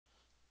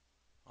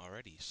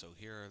Alrighty, so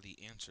here are the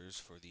answers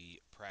for the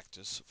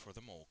practice for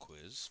the mole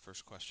quiz.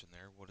 First question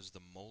there, what is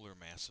the molar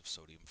mass of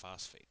sodium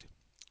phosphate?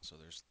 So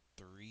there's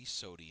 3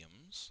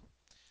 sodiums.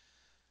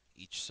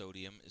 Each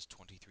sodium is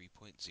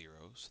 23.0,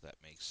 so that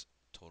makes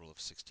a total of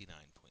 69.0.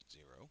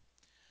 A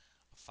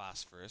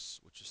phosphorus,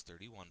 which is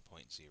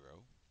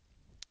 31.0,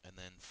 and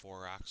then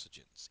 4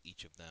 oxygens,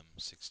 each of them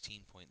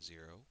 16.0,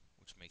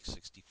 which makes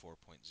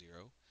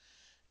 64.0.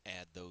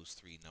 Add those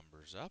 3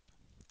 numbers up,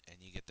 and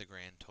you get the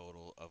grand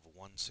total of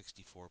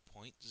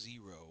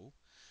 164.0.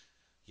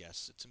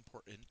 Yes, it's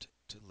important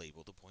to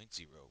label the point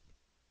zero.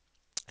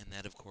 And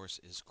that, of course,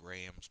 is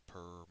grams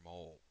per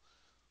mole.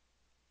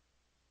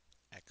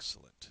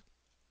 Excellent.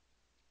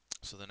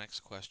 So the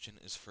next question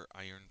is for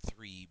iron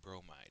 3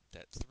 bromide.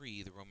 That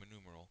 3, the Roman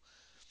numeral,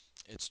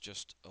 it's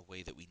just a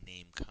way that we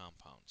name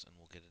compounds, and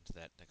we'll get into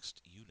that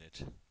next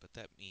unit. But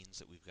that means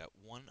that we've got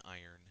 1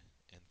 iron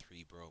and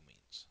 3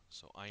 bromines.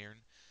 So iron,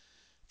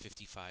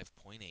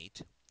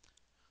 55.8.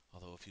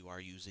 Although if you are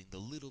using the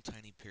little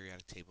tiny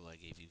periodic table I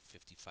gave you,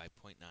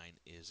 55.9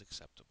 is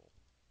acceptable.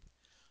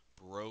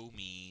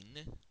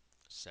 Bromine,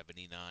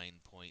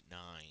 79.9.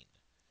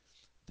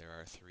 There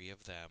are 3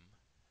 of them,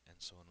 and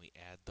so when we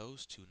add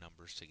those 2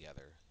 numbers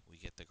together, we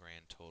get the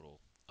grand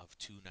total of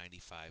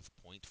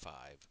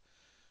 295.5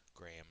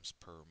 grams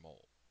per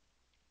mole.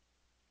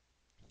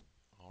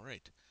 All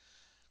right.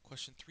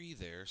 Question 3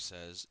 there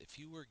says, if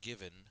you were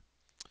given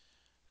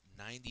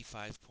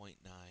 95.9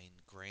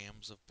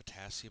 grams of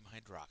potassium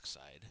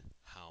hydroxide,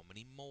 how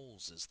many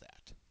moles is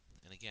that?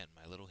 And again,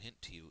 my little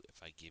hint to you,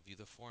 if I give you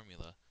the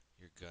formula,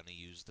 you're going to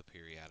use the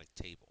periodic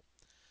table.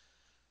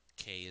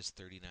 K is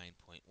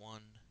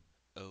 39.1,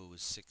 O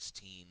is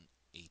 16,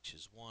 H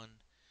is 1.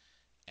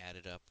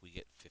 Added up, we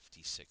get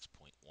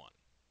 56.1.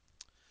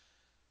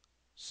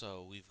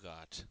 So we've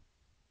got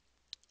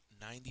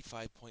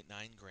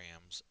 95.9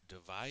 grams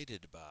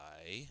divided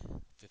by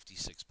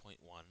 56.1,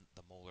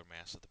 the molar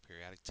mass of the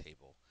periodic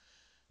table.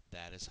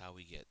 That is how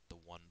we get the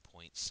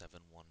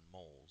 1.71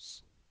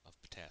 moles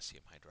of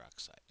potassium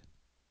hydroxide.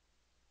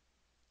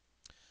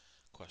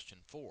 Question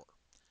 4.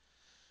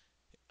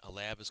 A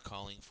lab is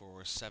calling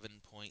for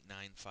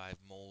 7.95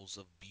 moles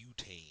of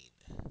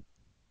butane.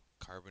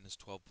 Carbon is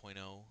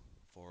 12.0,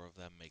 4 of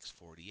them makes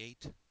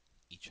 48.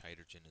 Each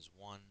hydrogen is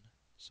 1,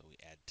 so we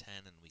add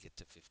 10 and we get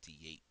to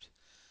 58.0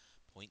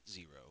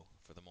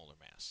 for the molar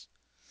mass.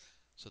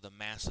 So the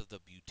mass of the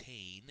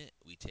butane,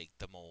 we take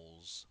the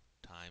moles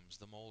times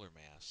the molar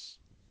mass,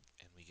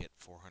 and we get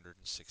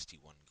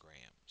 461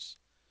 grams.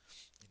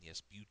 And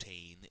yes,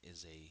 butane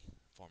is a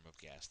form of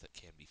gas that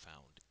can be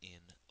found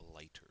in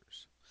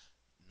lighters.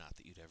 Not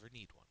that you'd ever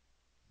need one.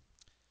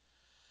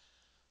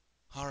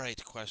 All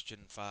right, question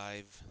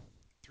 5.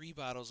 3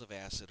 bottles of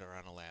acid are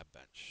on a lab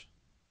bench.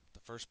 The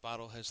first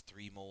bottle has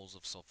 3 moles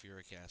of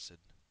sulfuric acid.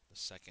 The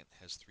second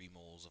has 3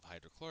 moles of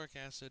hydrochloric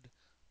acid.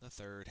 The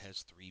third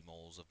has 3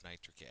 moles of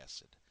nitric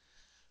acid.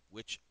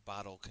 Which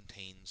bottle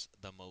contains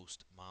the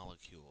most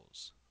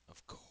molecules?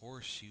 Of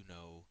course you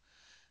know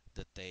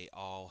that they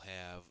all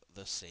have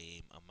the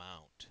same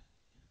amount.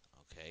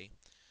 Okay?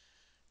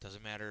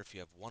 Doesn't matter if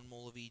you have 1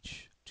 mole of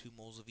each, 2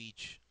 moles of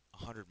each,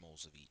 100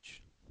 moles of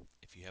each.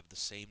 If you have the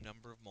same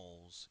number of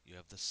moles, you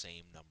have the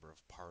same number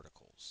of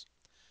particles.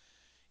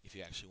 If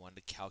you actually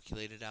wanted to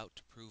calculate it out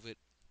to prove it,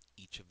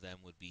 each of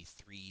them would be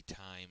 3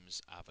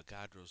 times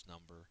Avogadro's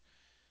number,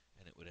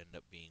 and it would end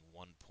up being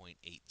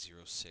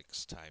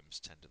 1.806 times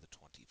 10 to the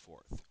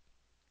 24th.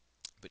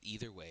 But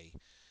either way,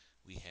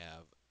 we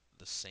have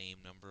the same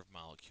number of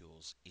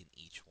molecules in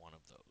each one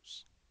of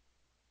those.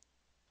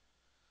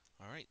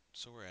 Alright,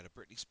 so we're at a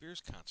Britney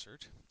Spears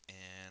concert,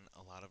 and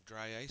a lot of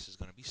dry ice is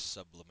going to be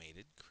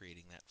sublimated,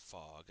 creating that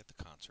fog at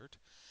the concert.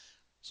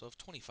 So if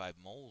 25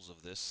 moles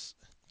of this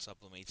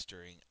sublimates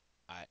during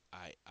I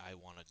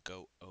wanna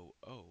go oh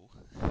oh,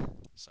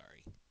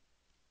 sorry,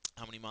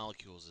 how many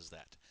molecules is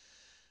that?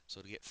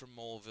 So to get from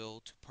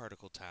Moleville to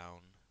Particle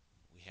Town,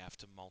 we have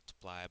to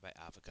multiply by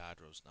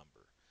Avogadro's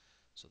number.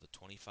 So the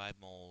 25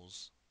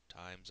 moles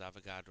times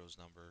Avogadro's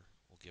number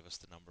will give us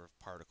the number of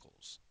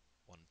particles,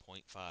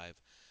 1.5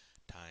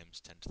 times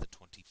 10 to the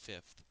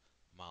 25th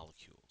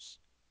molecules.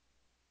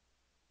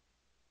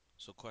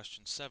 So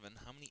question 7,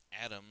 how many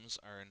atoms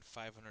are in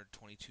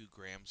 522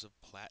 grams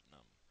of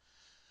platinum?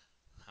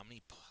 How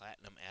many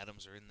platinum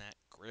atoms are in that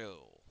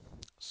grill?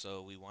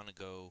 So we want to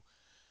go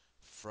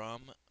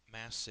from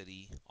Mass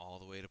City all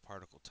the way to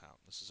Particle Town.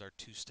 This is our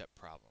 2-step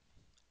problem.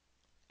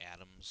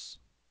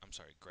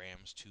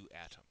 Grams to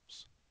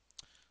atoms.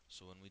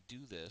 So when we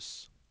do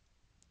this,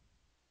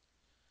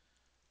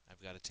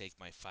 I've got to take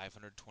my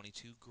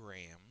 522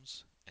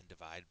 grams and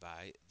divide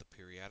by the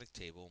periodic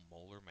table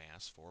molar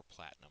mass for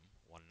platinum,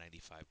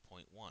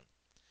 195.1.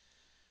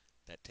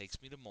 That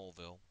takes me to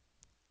Moleville.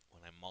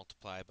 When I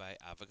multiply by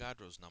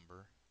Avogadro's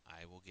number,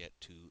 I will get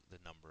to the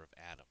number of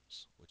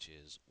atoms, which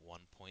is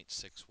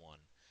 1.61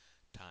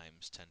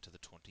 times 10 to the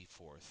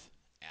 24th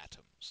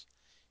atoms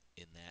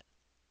in that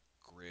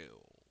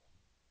grill.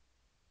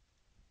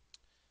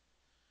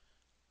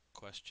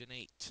 Question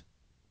 8.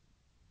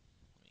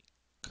 Let me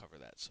cover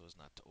that so as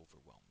not to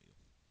overwhelm you.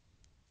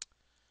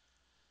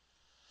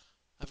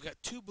 I've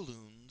got two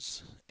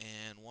balloons,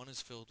 and one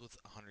is filled with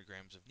 100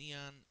 grams of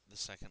neon, the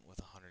second with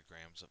 100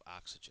 grams of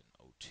oxygen,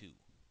 O2.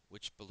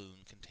 Which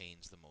balloon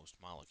contains the most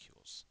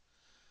molecules?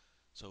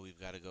 So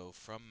we've got to go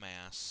from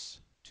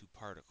mass to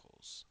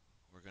particles.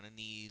 We're going to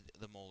need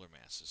the molar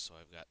masses, so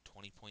I've got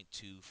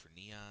 20.2 for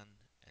neon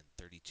and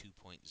 32.0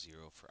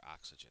 for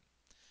oxygen.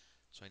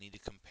 So I need to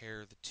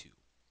compare the two.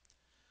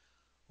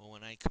 Well,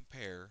 when I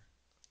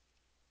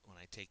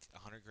take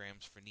 100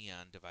 grams for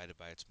neon divided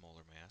by its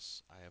molar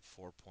mass, I have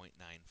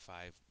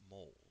 4.95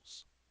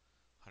 moles.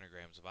 100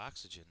 grams of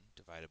oxygen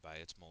divided by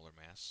its molar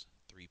mass,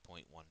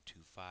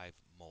 3.125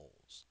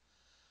 moles.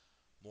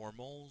 More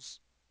moles,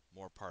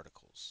 more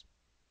particles.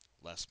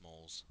 Less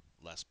moles,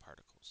 less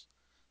particles.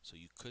 So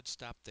you could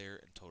stop there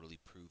and totally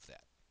prove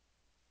that.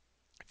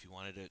 If you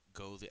wanted to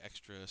go the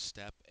extra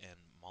step and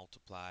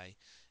multiply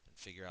and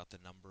figure out the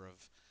number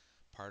of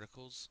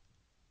particles,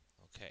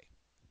 okay.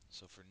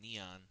 So for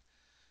neon,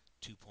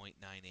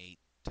 2.98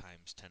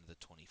 times 10 to the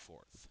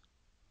 24th.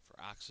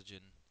 For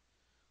oxygen,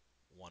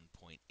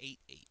 1.88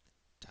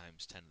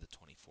 times 10 to the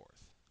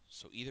 24th.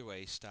 So either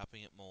way,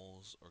 stopping at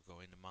moles or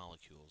going to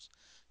molecules,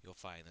 you'll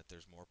find that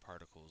there's more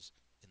particles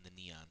in the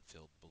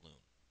neon-filled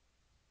balloon.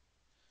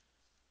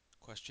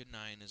 Question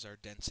 9 is our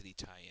density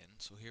tie-in.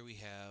 So here we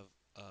have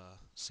a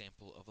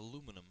sample of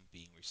aluminum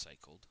being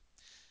recycled.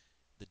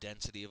 The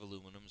density of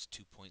aluminum is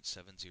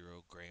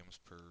 2.70 grams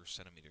per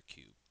centimeter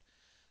cubed.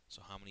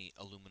 So how many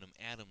aluminum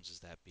atoms is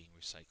that being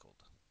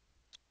recycled?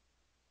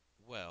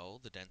 Well,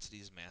 the density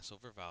is mass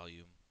over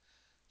volume.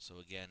 So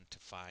again, to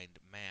find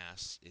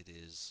mass, it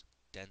is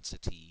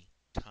density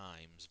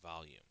times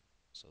volume.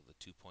 So the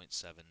 2.7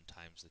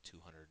 times the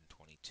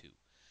 222.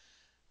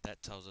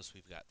 That tells us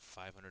we've got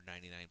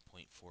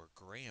 599.4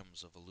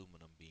 grams of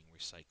aluminum being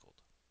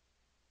recycled.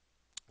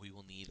 We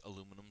will need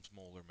aluminum's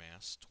molar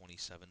mass,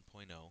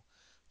 27.0,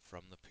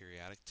 from the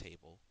periodic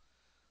table.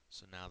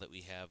 So now that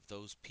we have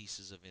those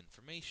pieces of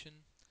information,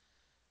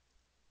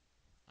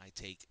 I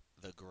take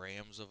the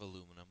grams of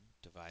aluminum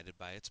divided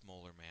by its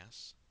molar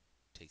mass,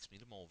 takes me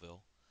to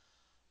Moleville,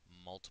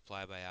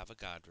 multiply by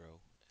Avogadro,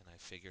 and I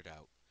figured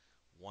out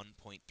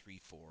 1.34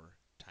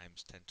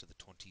 times 10 to the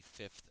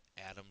 25th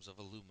atoms of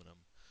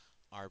aluminum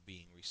are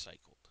being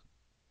recycled.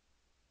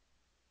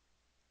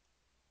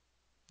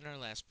 In our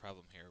last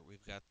problem here,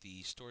 we've got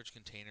the storage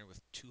container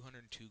with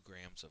 202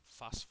 grams of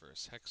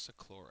phosphorus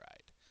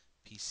hexachloride,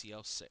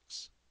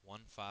 PCl6,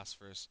 1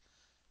 phosphorus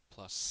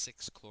plus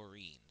 6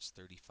 chlorines,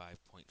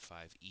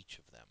 35.5 each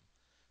of them.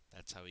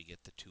 That's how we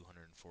get the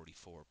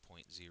 244.0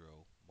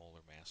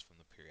 molar mass from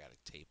the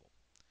periodic table.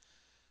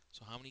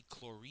 So how many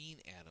chlorine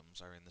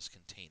atoms are in this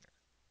container?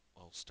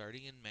 Well,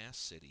 starting in mass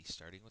city,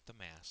 starting with the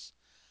mass,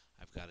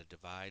 I've got to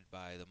divide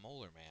by the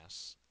molar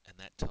mass, and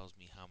that tells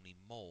me how many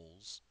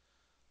moles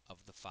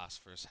of the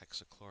phosphorus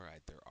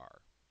hexachloride there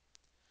are.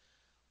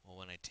 Well,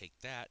 when I take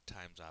that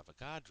times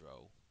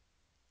Avogadro,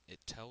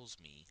 it tells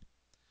me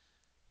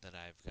that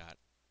I've got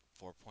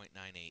 4.98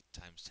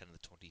 times 10 to the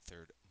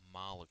 23rd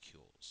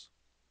molecules.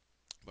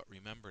 But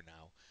remember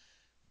now,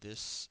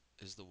 this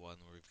is the one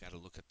where we've got to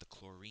look at the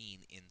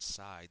chlorine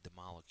inside the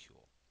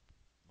molecule.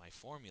 My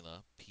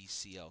formula,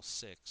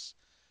 PCl6,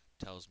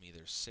 tells me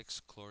there's 6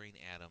 chlorine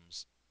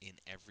atoms in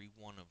every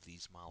one of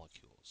these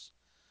molecules.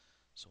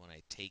 So when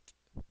I take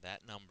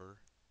that number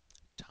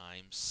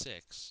times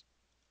 6,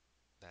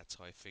 that's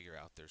how I figure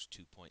out there's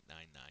 2.99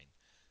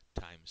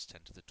 times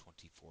 10 to the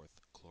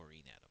 24th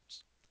chlorine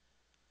atoms.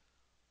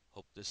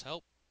 Hope this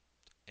helped,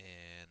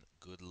 and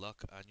good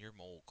luck on your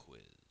mole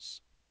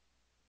quiz.